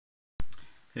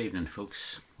Good evening,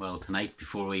 folks. Well, tonight,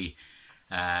 before we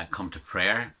come to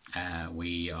prayer,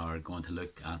 we are going to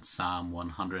look at Psalm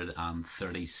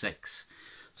 136.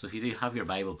 So if you do have your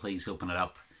Bible, please open it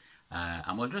up.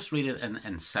 And we'll just read it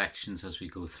in sections as we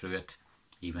go through it,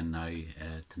 even now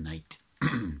tonight.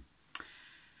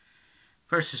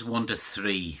 Verses 1 to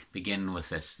 3 begin with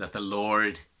this, that the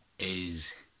Lord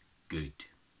is good.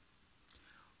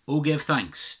 O give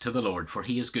thanks to the Lord, for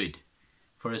he is good,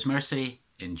 for his mercy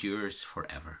endures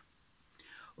forever.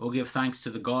 O give thanks to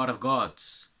the God of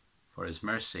gods, for his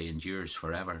mercy endures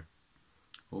forever.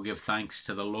 O give thanks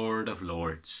to the Lord of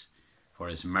lords, for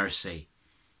his mercy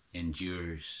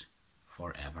endures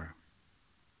forever.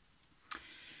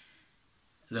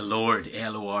 The Lord,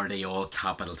 L-O-R-D, all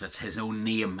capitals, it's his own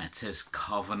name, it's his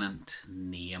covenant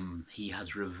name. He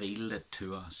has revealed it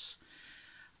to us.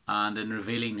 And in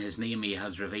revealing his name, he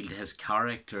has revealed his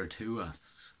character to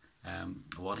us.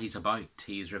 What he's about.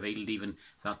 He's revealed even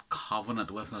that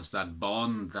covenant with us, that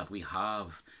bond that we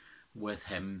have with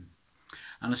him.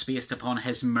 And it's based upon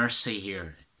his mercy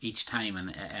here each time, and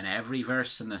in every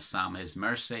verse in this psalm, his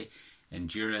mercy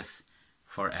endureth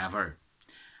forever.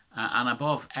 And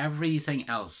above everything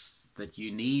else that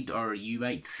you need or you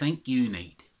might think you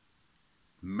need,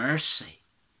 mercy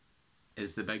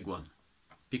is the big one,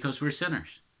 because we're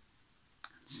sinners.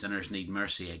 Sinners need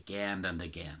mercy again and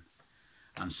again.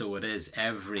 And so it is,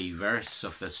 every verse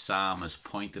of this psalm is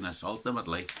pointing us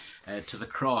ultimately to the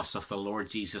cross of the Lord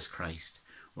Jesus Christ,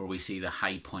 where we see the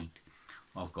high point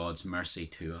of God's mercy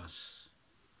to us.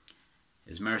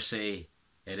 His mercy,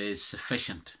 it is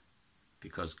sufficient,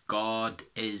 because God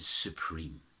is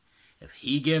supreme. If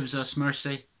he gives us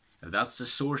mercy, if that's the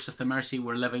source of the mercy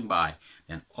we're living by,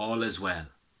 then all is well.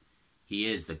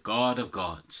 He is the God of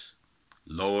gods,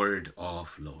 Lord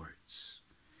of lords.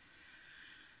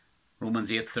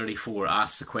 Romans 8:34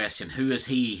 asks the question, who is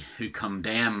he who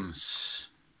condemns?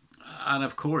 And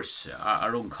of course,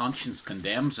 our own conscience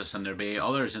condemns us, and there be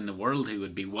others in the world who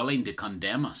would be willing to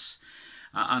condemn us.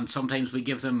 And sometimes we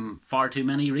give them far too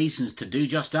many reasons to do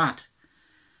just that.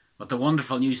 But the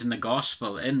wonderful news in the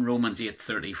gospel in Romans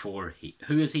 8:34,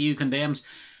 who is he who condemns?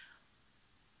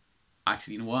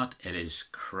 Actually, you know what? It is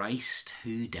Christ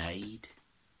who died.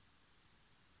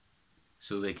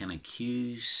 So they can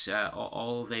accuse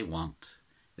all they want.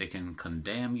 They can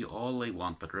condemn you all they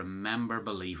want. But remember,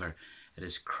 believer, it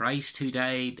is Christ who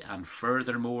died, and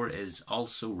furthermore is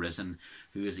also risen,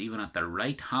 who is even at the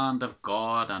right hand of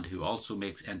God, and who also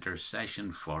makes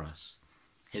intercession for us.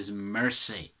 His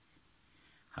mercy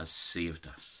has saved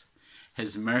us.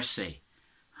 His mercy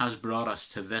has brought us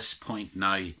to this point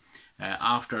now,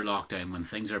 after lockdown, when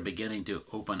things are beginning to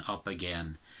open up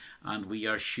again. And we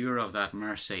are sure of that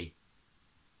mercy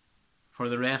for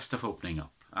the rest of opening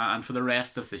up, and for the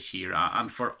rest of this year,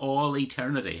 and for all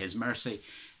eternity. His mercy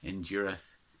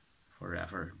endureth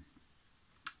forever.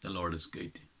 The Lord is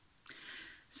good.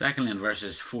 Secondly, in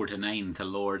verses 4 to 9, the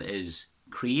Lord is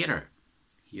creator.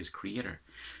 He is creator.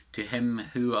 To him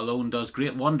who alone does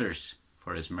great wonders,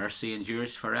 for his mercy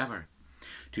endures forever.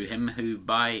 To him who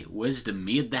by wisdom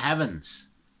made the heavens,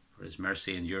 for his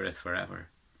mercy endureth forever.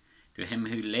 To him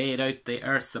who laid out the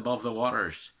earth above the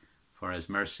waters, for his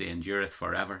mercy endureth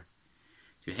forever.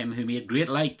 To him who made great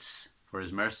lights, for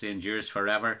his mercy endures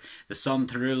forever. The sun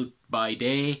to rule by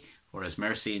day, for his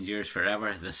mercy endures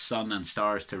forever. The sun and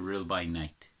stars to rule by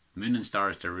night. Moon and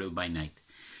stars to rule by night,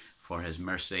 for his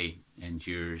mercy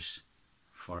endures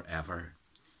forever.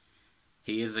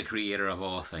 He is the creator of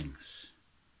all things.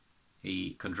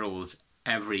 He controls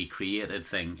every created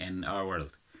thing in our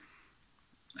world.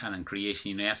 And in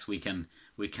creation, yes, we can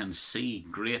see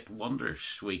great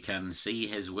wonders. We can see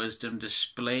his wisdom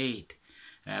displayed.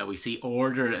 We see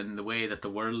order in the way that the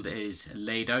world is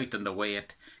laid out and the way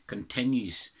it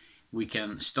continues. We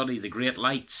can study the great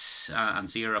lights and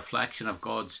see a reflection of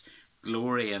God's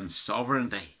glory and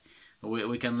sovereignty.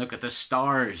 We can look at the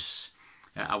stars.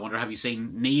 I wonder, have you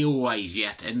seen Neowise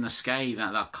yet in the sky?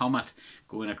 That comet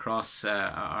going across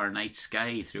our night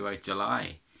sky throughout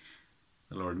July.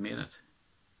 The Lord made it.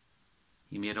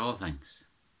 He made all things.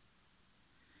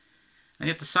 And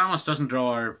yet the psalmist doesn't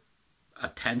draw our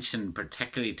attention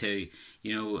particularly to,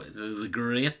 the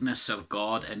greatness of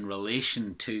God in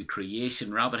relation to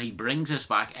creation. Rather, he brings us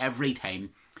back every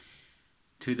time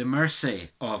to the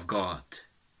mercy of God.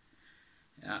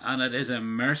 And it is a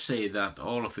mercy that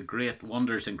all of the great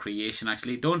wonders in creation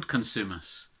actually don't consume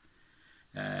us.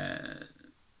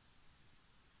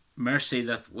 Mercy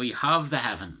that we have the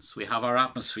heavens, we have our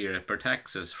atmosphere, it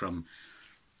protects us from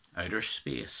outer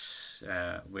space.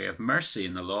 We have mercy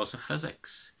in the laws of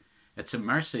physics. It's a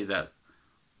mercy that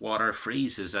water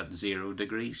freezes at 0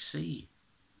 degrees C.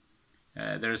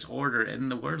 There's order in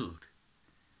the world.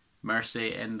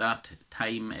 Mercy in that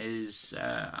time is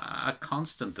a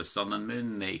constant. The sun and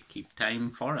moon, they keep time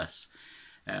for us.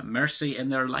 Mercy in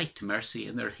their light, mercy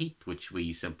in their heat, which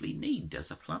we simply need as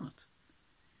a planet.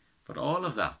 But all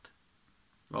of that,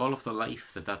 all of the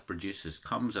life that produces,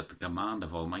 comes at the command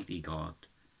of Almighty God.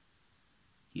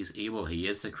 He is able, He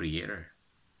is the Creator.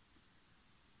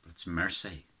 But it's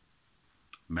mercy.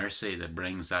 Mercy that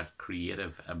brings that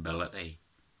creative ability,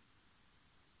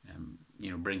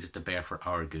 brings it to bear for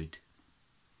our good.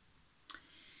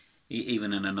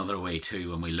 Even in another way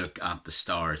too, when we look at the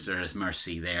stars, there is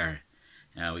mercy there.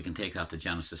 We can take that to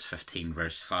Genesis 15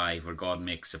 verse 5, where God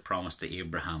makes a promise to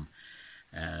Abraham.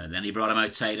 Then he brought him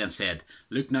outside and said,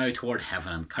 "Look now toward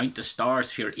heaven and count the stars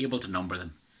if you are able to number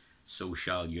them. So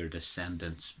shall your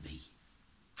descendants be."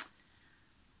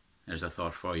 There's a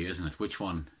thought for you, isn't it? Which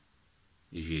one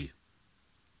is you?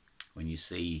 When you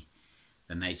see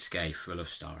the night sky full of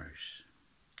stars,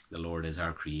 the Lord is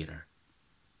our Creator,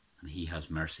 and He has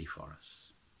mercy for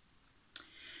us.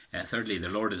 Thirdly, the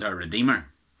Lord is our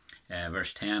Redeemer.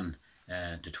 Verse 10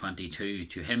 to 22,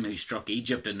 "To Him who struck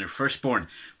Egypt in their firstborn,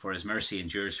 for His mercy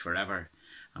endures forever,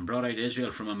 and brought out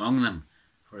Israel from among them,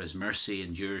 for His mercy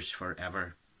endures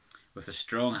forever. With a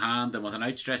strong hand and with an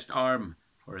outstretched arm,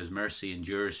 for His mercy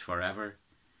endures forever.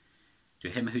 To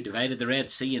Him who divided the Red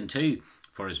Sea in two,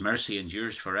 for His mercy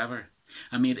endures forever,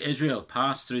 and made Israel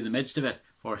pass through the midst of it,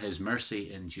 for His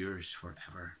mercy endures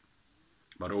forever.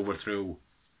 But overthrew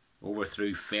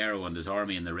Pharaoh and his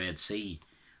army in the Red Sea,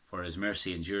 for His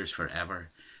mercy endures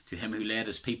forever. To Him who led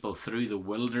His people through the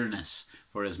wilderness,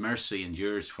 for His mercy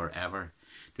endures forever.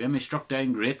 To Him who struck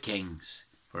down great kings,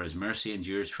 for His mercy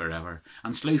endures forever,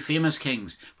 and slew famous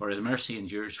kings, for His mercy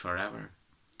endures forever.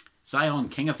 Sihon,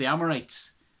 king of the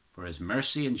Amorites, for His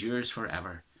mercy endures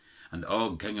forever, and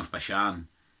Og, king of Bashan,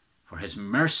 for His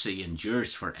mercy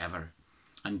endures forever,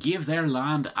 and gave their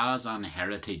land as an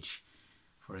heritage,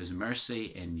 for His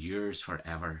mercy endures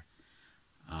forever,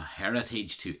 a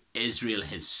heritage to Israel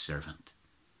His servant,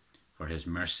 for His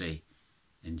mercy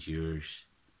endures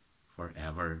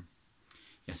forever.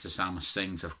 Yes, the psalmist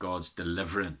sings of God's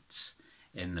deliverance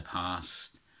in the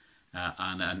past,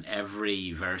 and in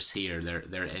every verse here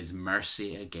there is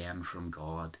mercy again from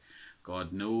God.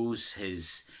 God knows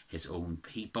his own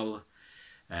people.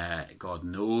 God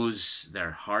knows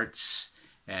their hearts.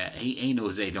 He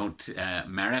knows they don't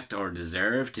merit or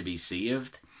deserve to be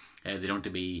saved. They don't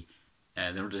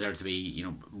deserve to be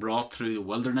brought through the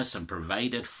wilderness and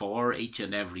provided for each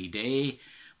and every day.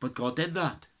 But God did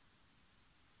that,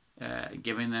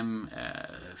 giving them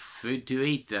food to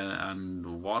eat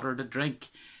and water to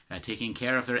drink, taking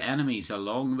care of their enemies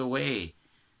along the way.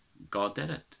 God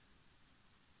did it.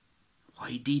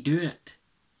 Why did He do it?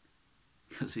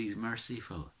 Because He's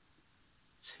merciful.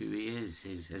 It's who He is.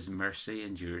 His mercy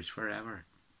endures forever.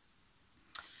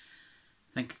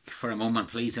 Think for a moment,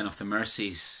 please, of the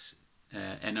mercies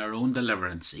in our own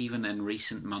deliverance, even in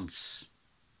recent months,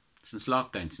 since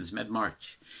lockdown, since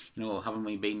mid-March. Haven't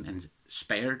we been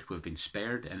spared? We've been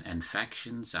spared in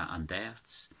infections and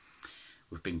deaths.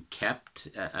 We've been kept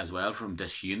as well from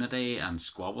disunity and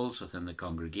squabbles within the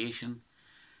congregation.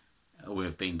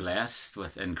 We've been blessed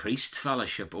with increased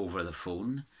fellowship over the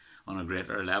phone on a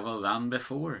greater level than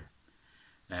before.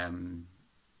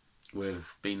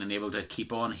 We've been enabled to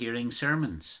keep on hearing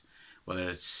sermons, whether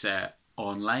it's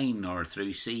online or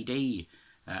through CD,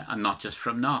 and not just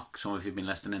from Knock. Some of you have been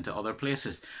listening to other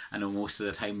places. I know most of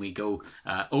the time we go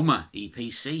OMA,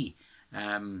 EPC,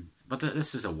 but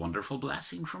this is a wonderful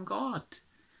blessing from God.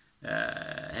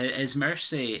 His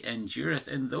mercy endureth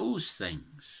in those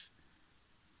things.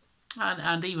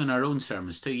 And even our own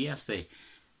sermons too, yes, they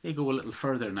go a little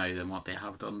further now than what they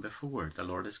have done before. The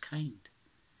Lord is kind.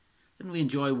 Didn't we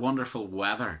enjoy wonderful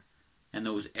weather in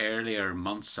those earlier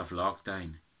months of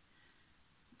lockdown?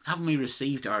 Haven't we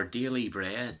received our daily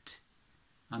bread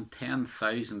and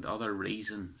 10,000 other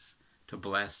reasons to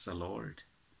bless the Lord?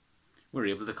 We're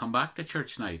able to come back to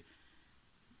church now.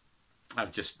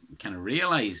 I've just kind of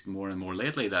realised more and more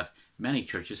lately that many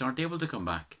churches aren't able to come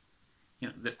back.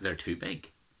 They're too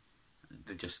big.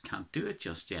 They just can't do it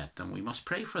just yet, and we must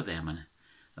pray for them, and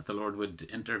that the Lord would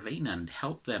intervene and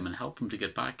help them to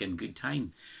get back in good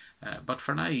time. But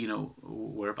for now,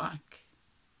 we're back,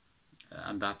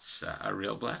 and that's a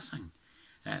real blessing.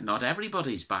 Not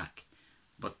everybody's back,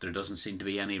 but there doesn't seem to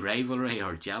be any rivalry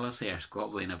or jealousy or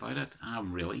squabbling about it.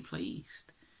 I'm really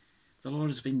pleased. The Lord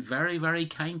has been very, very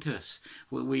kind to us.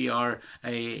 We are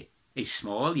a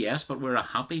small, yes, but we're a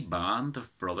happy band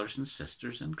of brothers and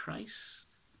sisters in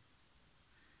Christ.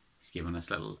 He's given us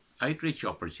little outreach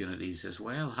opportunities as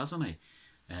well, hasn't He?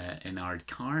 In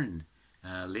Ardcarn,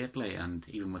 lately, and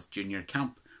even with junior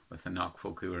camp, with the Knock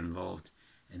folk who are involved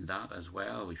in that as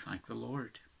well. We thank the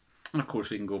Lord. And of course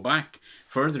we can go back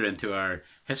further into our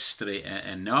history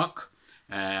in Knock.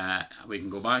 We can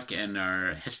go back in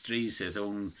our histories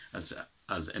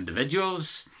as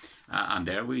individuals, and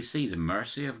there we see the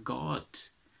mercy of God.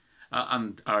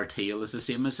 And our tale is the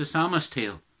same as the psalmist's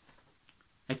tale.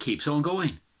 It keeps on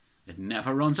going. It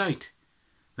never runs out.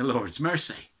 The Lord's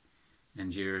mercy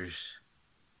endures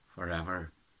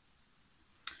forever.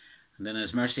 And in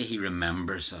his mercy he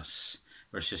remembers us.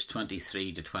 Verses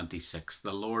 23 to 26.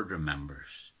 The Lord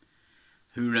remembers.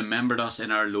 Who remembered us in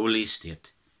our lowly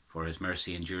state, for his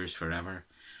mercy endures forever,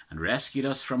 and rescued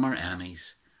us from our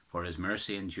enemies, for his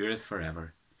mercy endureth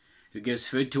forever. Who gives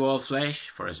food to all flesh,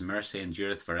 for his mercy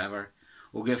endureth forever.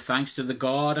 O give thanks to the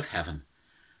God of heaven,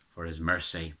 for his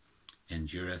mercy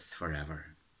endureth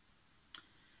forever.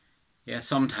 Yes,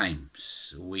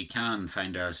 sometimes we can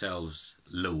find ourselves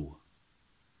low.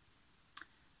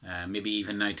 Maybe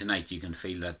even now tonight you can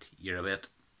feel that you're a bit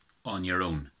on your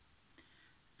own.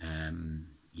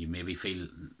 You maybe feel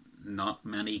not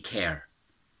many care,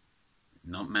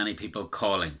 not many people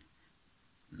calling,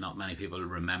 not many people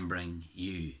remembering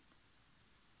you.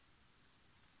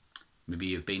 Maybe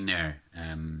you've been there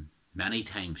many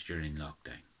times during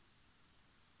lockdown.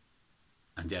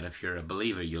 And yet if you're a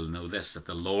believer, you'll know this, that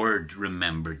the Lord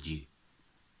remembered you.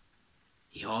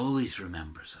 He always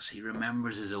remembers us. He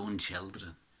remembers his own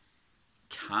children.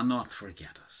 Cannot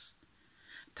forget us.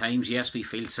 Times, yes, we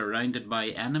feel surrounded by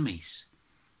enemies.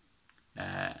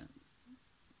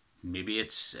 Maybe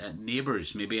it's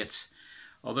neighbours. Maybe it's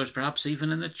others, perhaps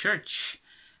even in the church.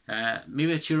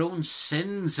 Maybe it's your own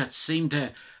sins that seem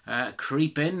to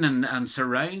creep in and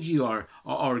surround you,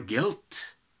 or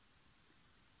guilt.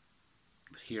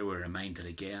 But here we're reminded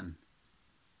again,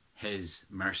 his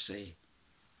mercy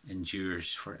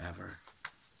endures forever.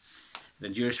 It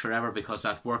endures forever because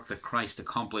that work that Christ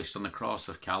accomplished on the cross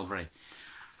of Calvary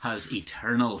has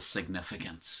eternal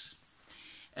significance.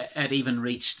 It even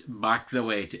reached back the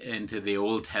way into the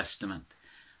Old Testament.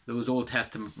 Those Old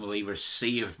Testament believers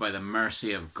saved by the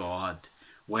mercy of God.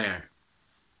 Where?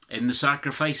 In the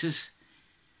sacrifices?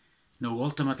 No,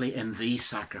 ultimately in the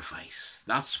sacrifice.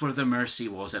 That's where the mercy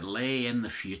was. It lay in the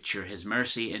future. His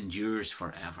mercy endures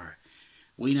forever.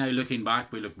 We now, looking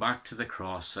back, we look back to the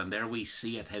cross, and there we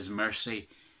see it. His mercy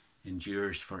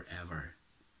endures forever.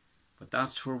 But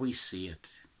that's where we see it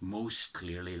most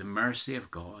clearly. The mercy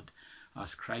of God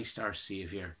as Christ our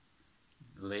Saviour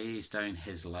lays down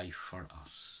his life for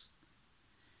us.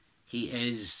 He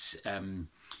is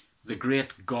the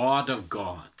great God of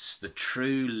gods, the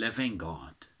true living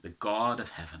God, the God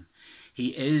of heaven. He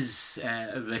is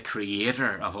the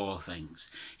creator of all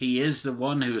things. He is the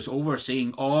one who is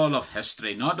overseeing all of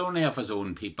history, not only of his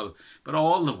own people, but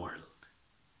all the world.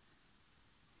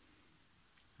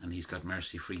 And he's got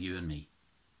mercy for you and me.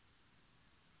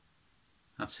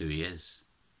 That's who he is.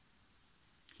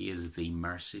 He is the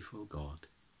merciful God.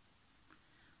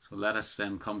 So let us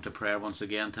then come to prayer once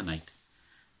again tonight.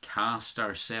 Cast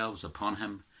ourselves upon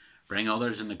him. Bring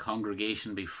others in the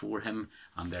congregation before him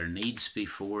and their needs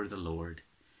before the Lord.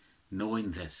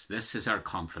 Knowing this is our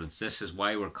confidence. This is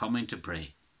why we're coming to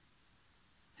pray.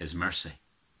 His mercy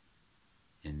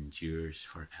endures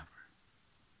forever.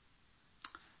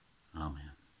 Amen.